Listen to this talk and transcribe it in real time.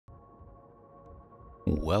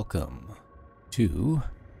Welcome to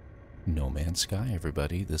NoMansSky,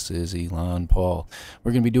 everybody. This is ElanPaul.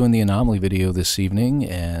 We're going to be doing the Anomaly video this evening,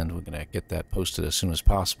 and we're going to get that posted as soon as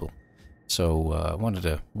possible. So I wanted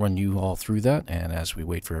to run you all through that, and as we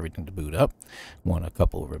wait for everything to boot up, want a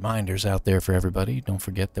couple of reminders out there for everybody. Don't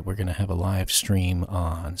forget that we're going to have a live stream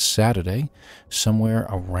on Saturday, somewhere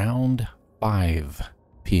around 5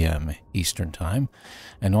 p.m. Eastern Time,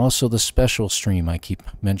 and also the special stream I keep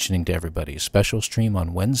mentioning to everybody. A special stream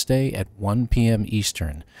on Wednesday at 1 p.m.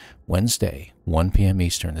 Eastern. Wednesday, 1 p.m.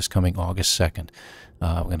 Eastern, this coming August 2nd.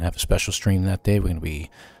 We're going to have a special stream that day. We're going to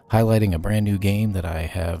be highlighting a brand new game that I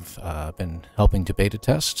have been helping to beta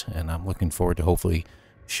test, and I'm looking forward to hopefully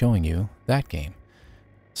showing you that game.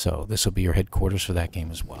 So this will be your headquarters for that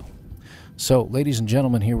game as well. So, ladies and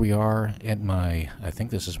gentlemen, here we are at my, I think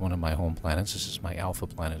this is one of my home planets. This is my alpha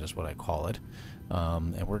planet is what I call it.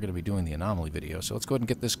 And we're going to be doing the Anomaly video. So let's go ahead and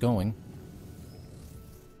get this going.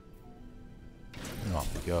 And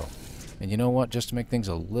off we go. And you know what? Just to make things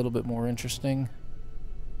a little bit more interesting,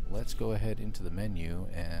 let's go ahead into the menu.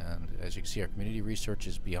 And as you can see, our community research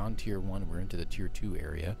is beyond Tier 1. We're into the Tier 2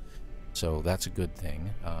 area. So that's a good thing.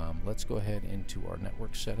 Let's go ahead into our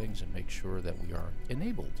network settings and make sure that we are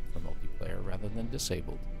enabled for multiplayer rather than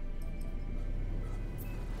disabled.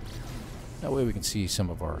 That way we can see some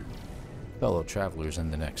of our fellow travelers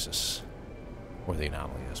in the Nexus, or the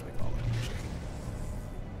Anomaly as we call it.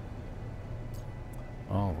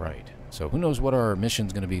 Alright, so who knows what our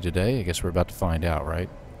mission's going to be today? I guess we're about to find out, right?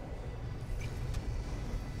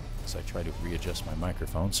 As I try to readjust my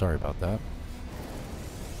microphone, sorry about that.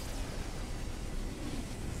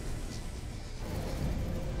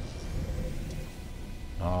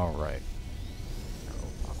 All right.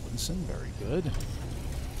 Hawkinson, very good.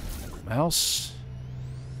 Mouse.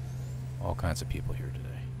 All kinds of people here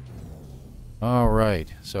today. All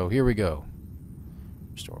right. So here we go.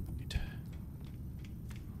 Restore point.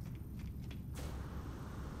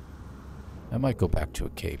 I might go back to a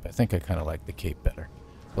cape. I think I kind of like the cape better.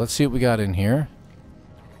 Let's see what we got in here.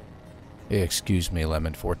 Hey, excuse me,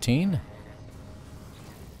 Lemon 14.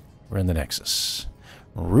 We're in the Nexus.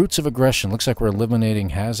 Roots of aggression. Looks like we're eliminating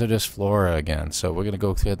hazardous flora again. So we're going to go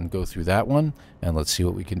ahead and go through that one. And let's see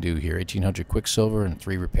what we can do here. 1800 quicksilver and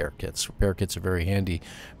 3 repair kits. Repair kits are very handy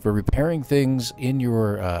for repairing things in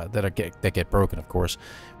your that get broken, of course.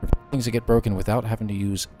 Things that get broken without having to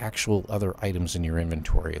use actual other items in your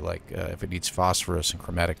inventory. Like if it needs phosphorus and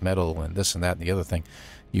chromatic metal and this and that and the other thing,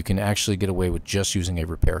 you can actually get away with just using a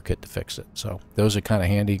repair kit to fix it. So those are kind of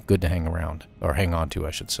handy, good to hang around, or hang on to,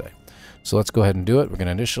 I should say. So let's go ahead and do it. We're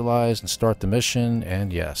going to initialize and start the mission,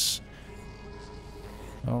 and yes.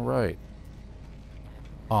 All right.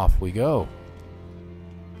 Off we go.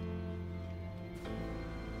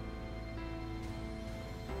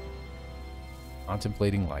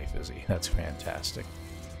 Contemplating life, is he? That's fantastic.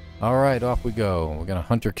 All right, off we go. We're going to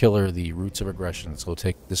hunter-killer the roots of aggression. This will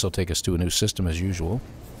take us to a new system as usual.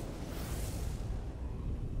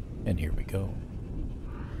 And here we go.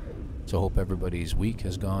 So hope everybody's week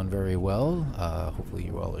has gone very well. Hopefully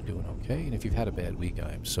you all are doing okay. And if you've had a bad week,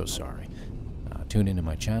 I'm so sorry. Tune into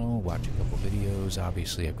my channel, watch a couple videos.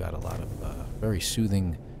 Obviously, I've got a lot of very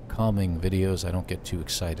soothing, calming videos. I don't get too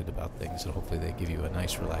excited about things, and hopefully they give you a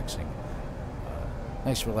nice, relaxing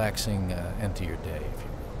end to your day, if you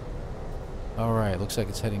will. All right, looks like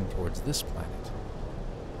it's heading towards this planet.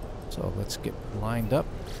 So let's get lined up.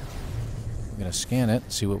 We're going to scan it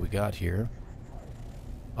and see what we got here.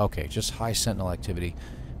 Okay, just high sentinel activity,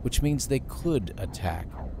 which means they could attack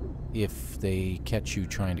if they catch you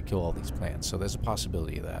trying to kill all these plants. So there's a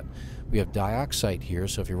possibility of that. We have dioxite here,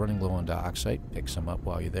 so if you're running low on dioxite, pick some up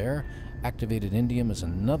while you're there. Activated indium is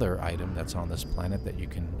another item that's on this planet that you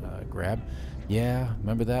can grab. Yeah,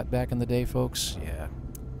 remember that back in the day, folks? Yeah,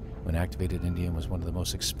 when activated indium was one of the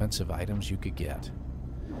most expensive items you could get.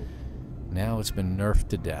 Now it's been nerfed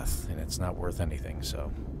to death, and it's not worth anything,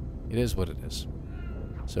 so it is what it is.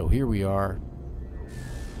 So here we are,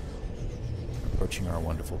 approaching our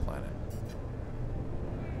wonderful planet.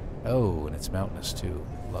 Oh, and it's mountainous too.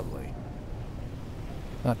 Lovely.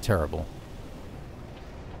 Not terrible.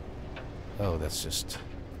 Oh, that's just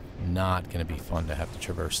not going to be fun to have to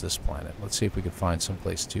traverse this planet. Let's see if we can find some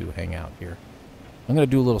place to hang out here. I'm going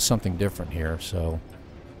to do a little something different here, so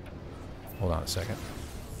hold on a second.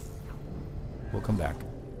 We'll come back.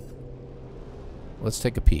 Let's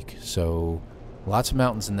take a peek. So lots of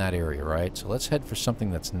mountains in that area, right? So let's head for something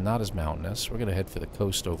that's not as mountainous. We're going to head for the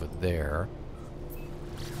coast over there.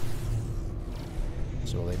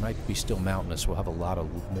 So they might be still mountainous. We'll have a lot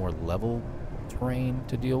of more level terrain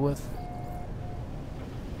to deal with.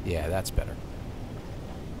 Yeah, that's better.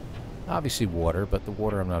 Obviously water, but the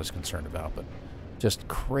water I'm not as concerned about. But just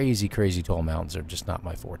crazy, crazy tall mountains are just not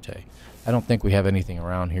my forte. I don't think we have anything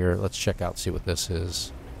around here. Let's check out, see what this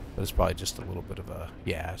is. But it's probably just a little bit of a...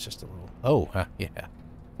 Yeah, it's just a little... Oh, yeah.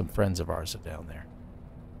 Some friends of ours are down there.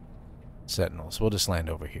 Sentinels. We'll just land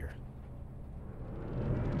over here.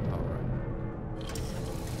 Alright.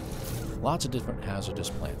 Lots of different hazardous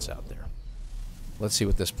plants out there. Let's see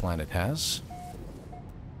what this planet has.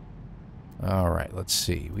 Alright, let's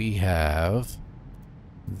see. We have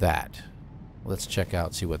that. Let's check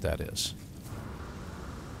out, see what that is.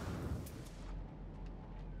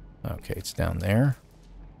 Okay, it's down there.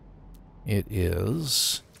 It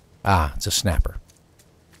is... Ah, it's a snapper.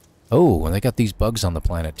 Oh, and they got these bugs on the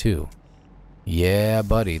planet, too. Yeah,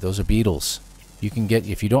 buddy, those are beetles. You can get...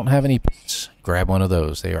 If you don't have any pets, grab one of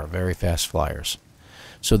those. They are very fast flyers.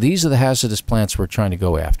 So these are the hazardous plants we're trying to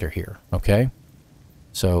go after here, okay?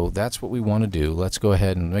 So that's what we want to do. Let's go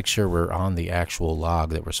ahead and make sure we're on the actual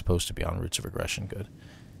log that we're supposed to be on, Roots of Aggression. Good.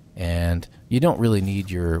 And you don't really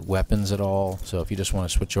need your weapons at all. So if you just want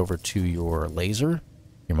to switch over to your laser,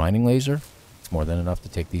 your mining laser, it's more than enough to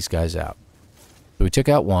take these guys out. So we took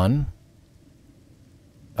out one.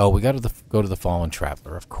 Oh, we got to go to the Fallen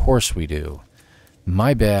Traveler. Of course we do.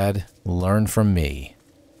 My bad. Learn from me.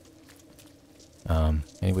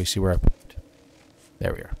 Anybody see where I put it?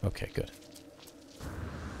 There we are. Okay, good.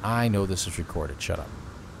 I know this is recorded. Shut up.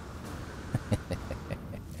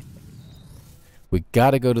 We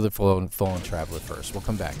got to go to the Fallen Traveler first. We'll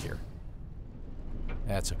come back here.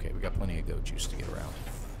 That's okay. We got plenty of goat juice to get around.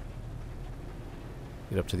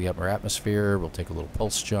 Get up to the upper atmosphere. We'll take a little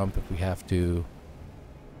pulse jump if we have to.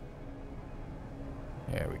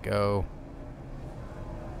 There we go.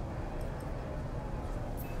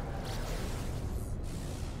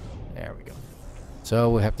 There we go. So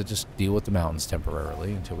we'll have to just deal with the mountains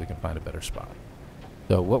temporarily until we can find a better spot.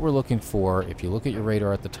 So what we're looking for, if you look at your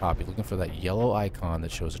radar at the top, you're looking for that yellow icon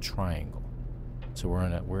that shows a triangle. So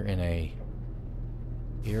we're in a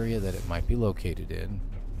area that it might be located in,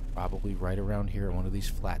 probably right around here at one of these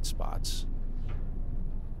flat spots.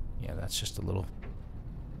 Yeah, that's just a little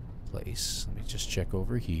place. Let me just check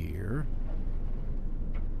over here.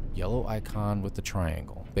 Yellow icon with the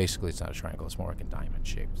triangle. Basically, it's not a triangle. It's more like a diamond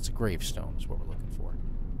shape. It's a gravestone is what we're looking for.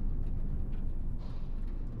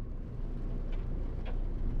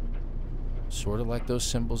 Sort of like those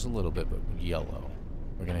symbols a little bit, but yellow.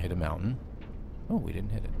 We're going to hit a mountain. Oh, we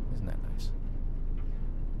didn't hit it. Isn't that nice?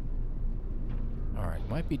 Alright,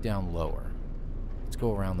 might be down lower. Let's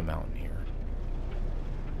go around the mountain here.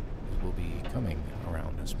 We'll be coming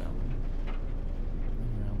around this mountain.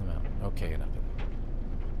 Around the mountain. Okay, enough of that.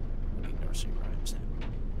 We need nursery rhymes now.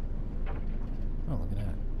 Oh, look at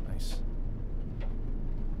that. Nice.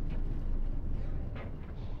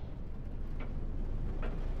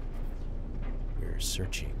 We're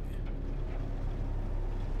searching.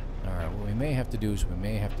 Alright, what we may have to do is we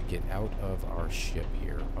may have to get out of our ship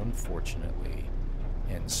here, unfortunately,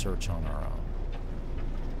 and search on our own.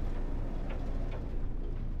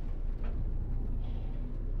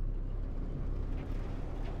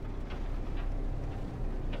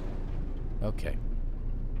 Okay.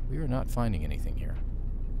 We are not finding anything here.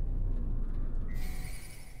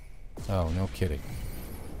 Oh, no kidding.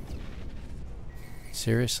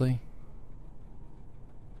 Seriously?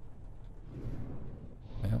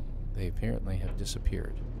 Well, they apparently have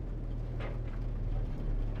disappeared.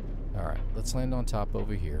 Alright, let's land on top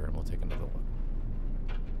over here and we'll take another look.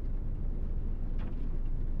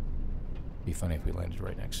 Be funny if we landed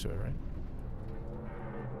right next to it, right?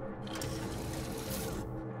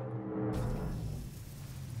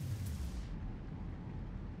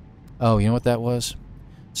 Oh, you know what that was?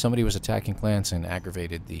 Somebody was attacking plants and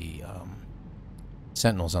aggravated the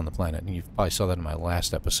sentinels on the planet. And you probably saw that in my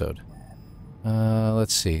last episode.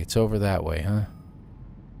 Let's see. It's over that way, huh?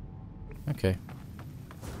 Okay.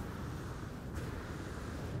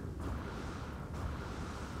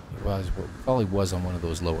 It probably was on one of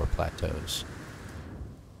those lower plateaus.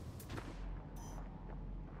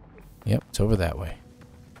 Yep, it's over that way.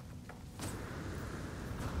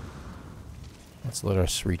 Let's let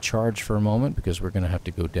us recharge for a moment because we're going to have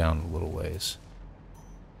to go down a little ways.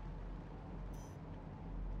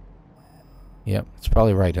 Yep, it's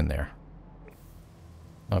probably right in there.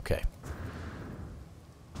 Okay.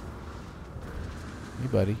 Hey,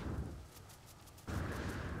 buddy.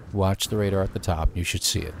 Watch the radar at the top. You should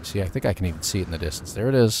see it. See, I think I can even see it in the distance. There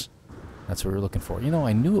it is. That's what we're looking for. You know,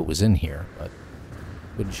 I knew it was in here, but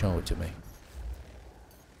couldn't show it to me.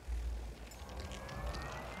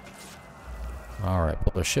 Alright,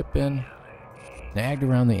 pull our ship in. Nagged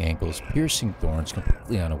around the ankles, piercing thorns,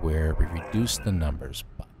 completely unaware. We reduced the numbers,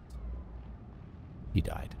 but He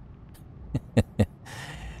died.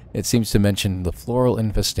 It seems to mention the floral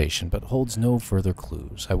infestation, but holds no further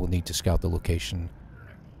clues. I will need to scout the location.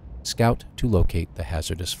 Scout to locate the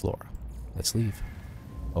hazardous flora. Let's leave.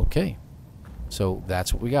 Okay. So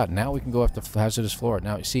that's what we got. Now we can go after hazardous flora.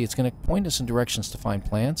 Now, you see, it's going to point us in directions to find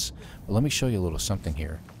plants. But let me show you a little something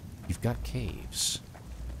here. You've got caves.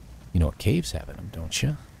 You know what caves have in them, don't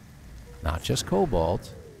you? Not just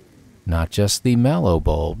cobalt. Not just the marrow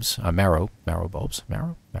bulbs. Marrow bulbs.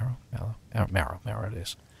 Marrow it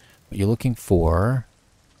is. But you're looking for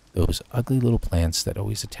those ugly little plants that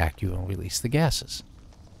always attack you and release the gases.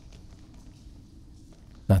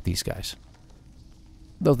 Not these guys.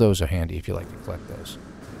 Though those are handy if you like to collect those.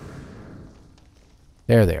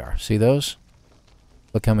 There they are. See those?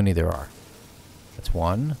 Look how many there are. That's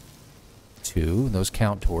 1, 2. Those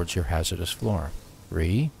count towards your hazardous flora.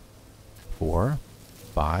 3, 4,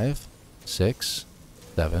 5, 6,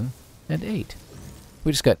 7, and 8.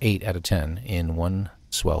 We just got 8 out of 10 in one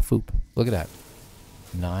swell foop. Look at that.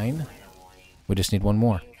 9. We just need one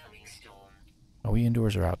more. Are we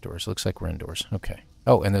indoors or outdoors? Looks like we're indoors. Okay.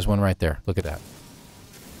 Oh, and there's one right there. Look at that.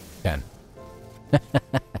 10.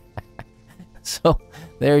 So,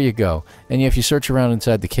 there you go. And if you search around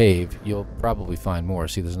inside the cave, you'll probably find more.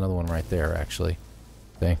 See, there's another one right there, actually.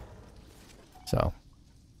 See? So,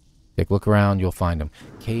 take a look around, you'll find them.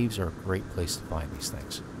 Caves are a great place to find these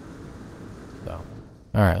things. So,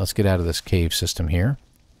 alright, let's get out of this cave system here.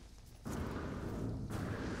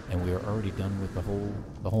 And we are already done with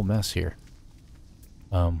the whole mess here.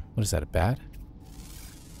 What is that, a bat?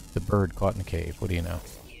 The bird caught in a cave. What do you know?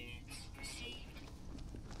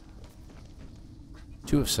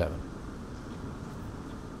 2 of 7.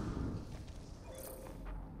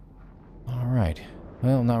 Alright.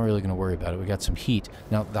 Well, I'm not really going to worry about it. We got some heat.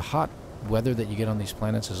 Now, the hot weather that you get on these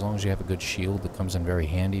planets, as long as you have a good shield, that comes in very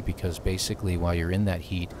handy, because basically while you're in that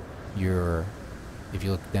heat, if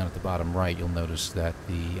you look down at the bottom right, you'll notice that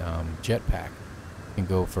the jetpack can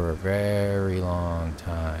go for a very long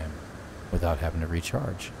time without having to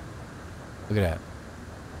recharge. Look at that.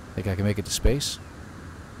 Think I can make it to space?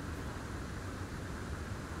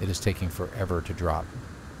 It is taking forever to drop.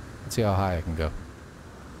 Let's see how high I can go.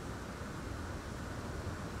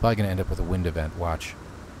 Probably going to end up with a wind event, watch.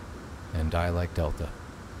 And die like Delta.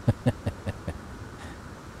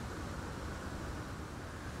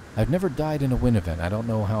 I've never died in a wind event. I don't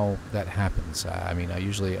know how that happens. I mean,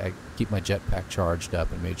 I keep my jetpack charged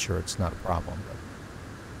up and made sure it's not a problem.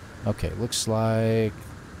 But okay, looks like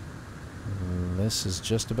this is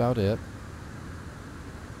just about it.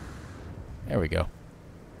 There we go.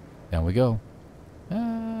 Down we go. You're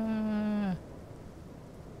going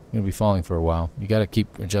to be falling for a while. You got to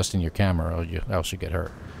keep adjusting your camera or else you get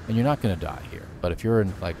hurt. And you're not going to die here. But if you're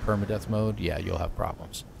in like permadeath mode, yeah, you'll have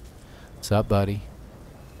problems. What's up, buddy?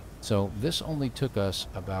 So this only took us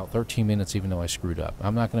about 13 minutes, even though I screwed up.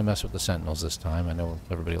 I'm not going to mess with the sentinels this time. I know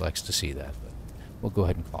everybody likes to see that, but we'll go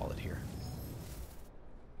ahead and call it here.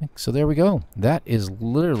 So there we go. That is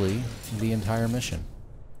literally the entire mission.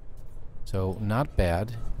 So not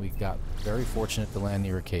bad. We got very fortunate to land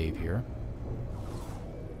near a cave here.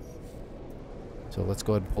 So let's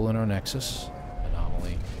go ahead and pull in our Nexus.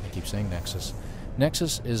 Anomaly. I keep saying Nexus.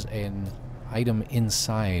 Nexus is an item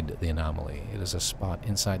inside the Anomaly. It is a spot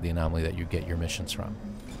inside the Anomaly that you get your missions from.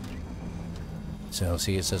 So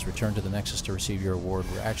see, it says return to the Nexus to receive your reward.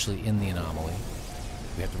 We're actually in the Anomaly.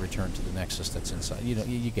 We have to return to the Nexus that's inside. You know,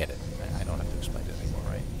 you get it. I don't have to explain it anymore,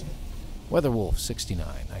 right? Weatherwolf 69.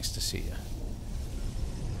 Nice to see you.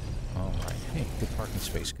 All right. Hey, good parking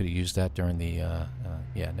space. Could have used that during the,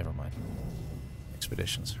 yeah, never mind.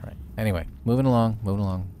 Expeditions, right. Anyway, moving along.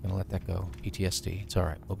 Gonna let that go. PTSD. It's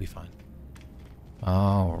alright. We'll be fine.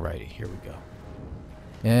 Alrighty, here we go.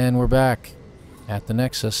 And we're back at the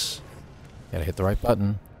Nexus. Gotta hit the right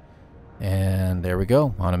button. And there we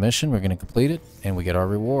go. On a mission, we're gonna complete it, and we get our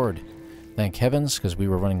reward. Thank heavens, because we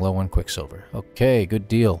were running low on Quicksilver. Okay, good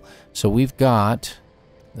deal. So we've got...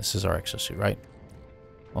 This is our exosuit, right?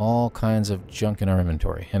 All kinds of junk in our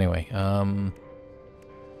inventory. Anyway,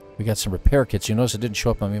 we got some repair kits. You notice it didn't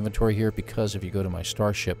show up on my inventory here because if you go to my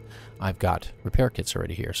starship, I've got repair kits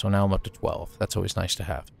already here. So now I'm up to 12. That's always nice to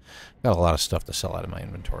have. Got a lot of stuff to sell out of my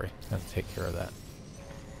inventory. Got to take care of that.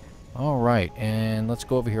 Alright, and let's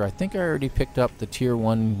go over here. I think I already picked up the tier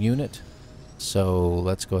 1 unit. So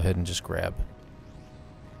let's go ahead and just grab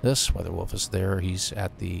this. Weatherwolf is there. He's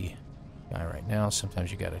at the guy right now.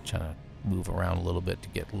 Sometimes you got to try to move around a little bit to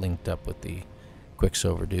get linked up with the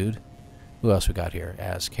Quicksilver dude. Who else we got here?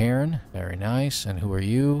 As Karen. Very nice. And who are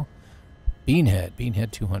you? Beanhead.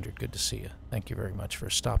 Beanhead 200. Good to see you. Thank you very much for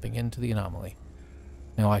stopping into the Anomaly.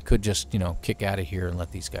 Now, I could just, you know, kick out of here and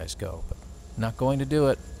let these guys go, but I'm not going to do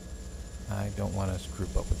it. I don't want to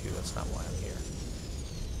group up with you. That's not why I'm here.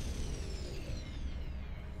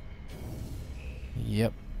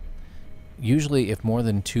 Yep. Usually, if more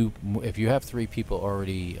than two, if you have three people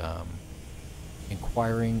already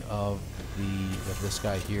inquiring of this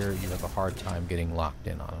guy here, you have a hard time getting locked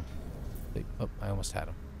in on him. Oh, I almost had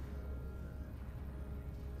him.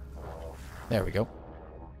 There we go.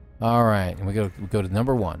 All right, and we go to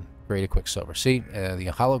number 1. Create a Quicksilver. See,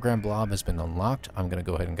 the hologram blob has been unlocked. I'm going to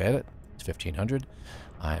go ahead and get it. It's 1500.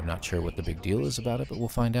 I'm not sure what the big deal is about it, but we'll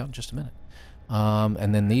find out in just a minute.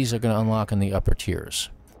 And then these are going to unlock in the upper tiers.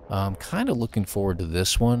 I'm kind of looking forward to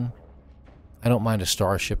this one. I don't mind a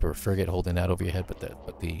starship or a frigate holding that over your head,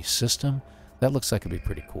 but the system, that looks like it'd be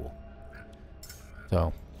pretty cool.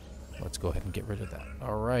 So let's go ahead and get rid of that.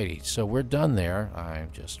 Alrighty, so we're done there. I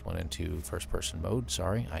just went into first-person mode.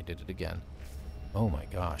 Sorry, I did it again. Oh my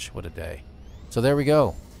gosh, what a day. So there we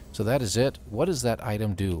go. So that is it. What does that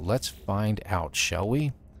item do? Let's find out, shall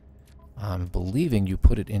we? I'm believing you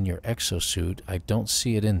put it in your exosuit. I don't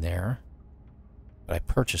see it in there, but I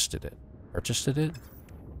purchased it. Purchased it?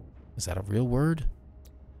 Is that a real word?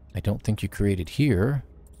 I don't think you created here.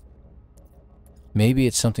 Maybe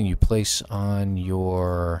it's something you place on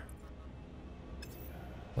your...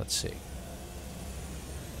 Let's see.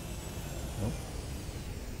 Nope.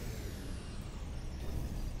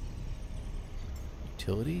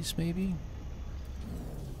 Utilities, maybe?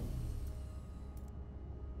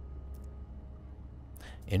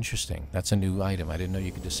 Interesting. That's a new item. I didn't know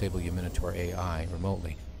you could disable your Minotaur AI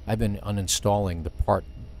remotely. I've been uninstalling the part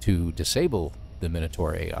to disable the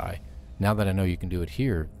Minotaur AI. Now that I know you can do it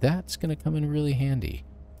here, that's going to come in really handy.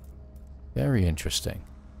 Very interesting.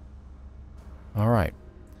 All right.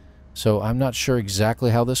 So I'm not sure exactly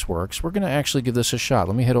how this works. We're going to actually give this a shot.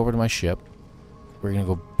 Let me head over to my ship. We're going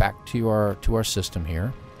to go back to our system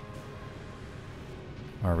here.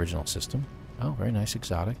 Our original system. Oh, very nice,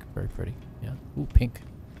 exotic. Very pretty. Yeah. Ooh, pink.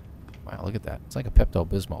 Wow, look at that. It's like a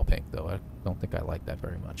Pepto-Bismol pink, though. I don't think I like that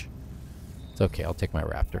very much. It's okay. I'll take my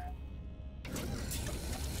Raptor.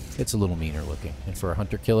 It's a little meaner looking. And for a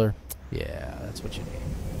hunter-killer, yeah, that's what you need.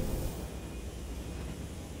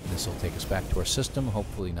 This will take us back to our system,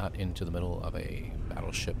 hopefully not into the middle of a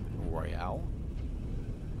battleship royale.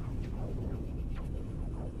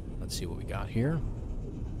 Let's see what we got here.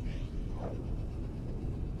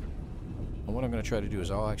 And what I'm going to try to do is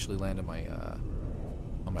I'll actually land on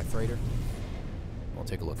my freighter. We'll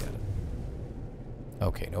take a look at it.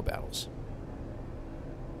 Okay, no battles.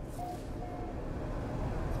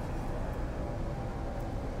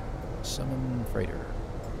 Summon freighter.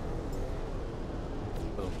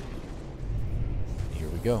 Boom. Here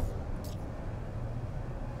we go.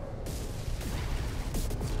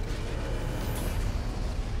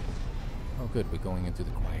 Oh good, we're going into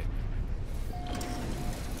the quiet.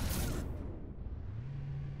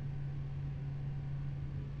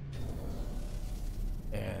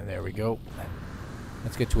 And there we go.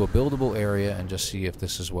 Let's get to a buildable area and just see if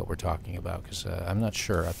this is what we're talking about, because I'm not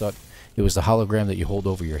sure. I thought it was the hologram that you hold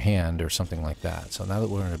over your hand or something like that. So now that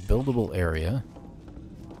we're in a buildable area...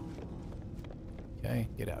 Okay,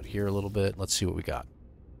 get out here a little bit. Let's see what we got.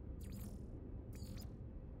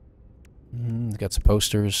 Got some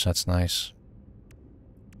posters. That's nice.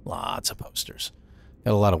 Lots of posters.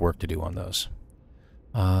 Got a lot of work to do on those.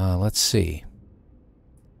 Let's see.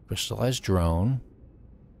 Crystallized drone.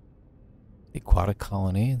 Aquatic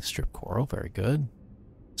colony. Strip coral. Very good.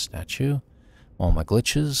 Statue. All my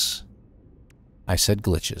glitches. I said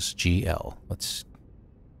glitches. GL. Let's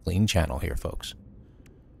clean channel here, folks.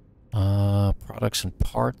 Products and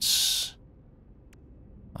parts.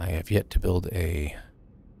 I have yet to build a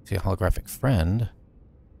holographic friend.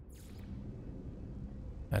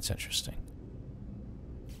 That's interesting.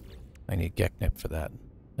 I need Geknip for that.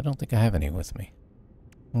 I don't think I have any with me.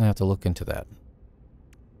 I'm gonna have to look into that.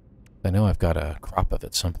 I know I've got a crop of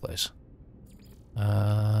it someplace.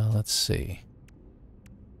 Let's see.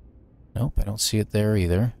 Nope, I don't see it there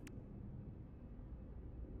either.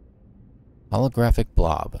 Holographic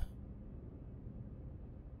blob.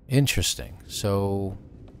 Interesting. So,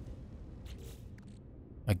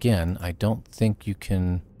 again, I don't think you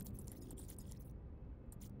can...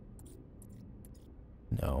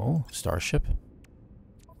 No. Starship?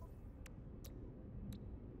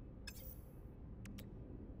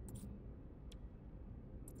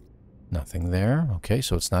 Nothing there. Okay,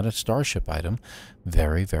 so it's not a starship item.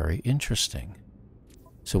 Very, very interesting.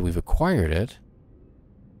 So we've acquired it.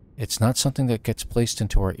 It's not something that gets placed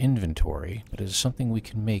into our inventory, but it is something we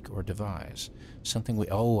can make or devise. Something we...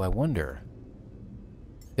 Oh, I wonder.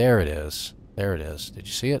 There it is. There it is. Did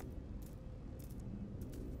you see it?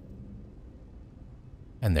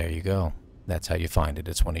 And there you go. That's how you find it.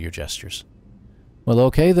 It's one of your gestures. Well,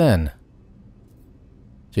 okay then.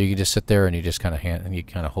 So you can just sit there and you just kind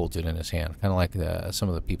of holds it in his hand, kind of like some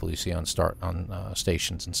of the people you see on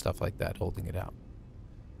stations and stuff like that, holding it out.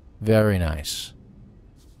 Very nice.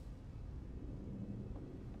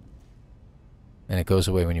 And it goes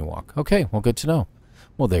away when you walk. Okay, well, good to know.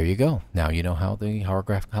 Well, there you go. Now you know how the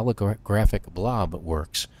holographic blob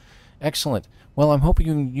works. Excellent. Well, I'm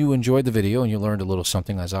hoping you enjoyed the video and you learned a little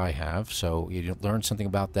something, as I have. So you learned something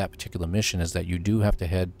about that particular mission, is that you do have to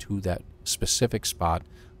head to that specific spot,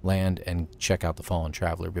 land, and check out the Fallen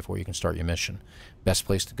Traveler before you can start your mission. Best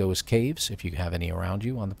place to go is caves, if you have any around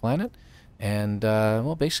you on the planet. And,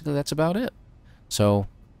 well, basically that's about it. So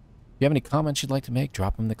if you have any comments you'd like to make,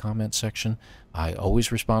 drop them in the comments section. I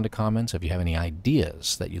always respond to comments. If you have any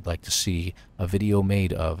ideas that you'd like to see a video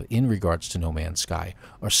made of in regards to NoMansSky,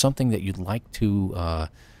 or something that you'd like to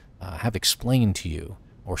have explained to you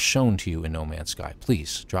or shown to you in NoMansSky,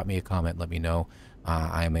 please drop me a comment. Let me know.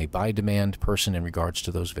 I am a by-demand person in regards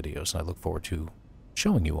to those videos, and I look forward to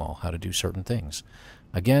showing you all how to do certain things.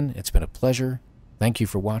 Again, it's been a pleasure. Thank you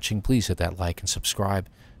for watching. Please hit that like and subscribe,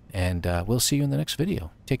 and we'll see you in the next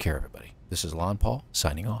video. Take care, everybody. This is ElanPaul,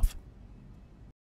 signing off.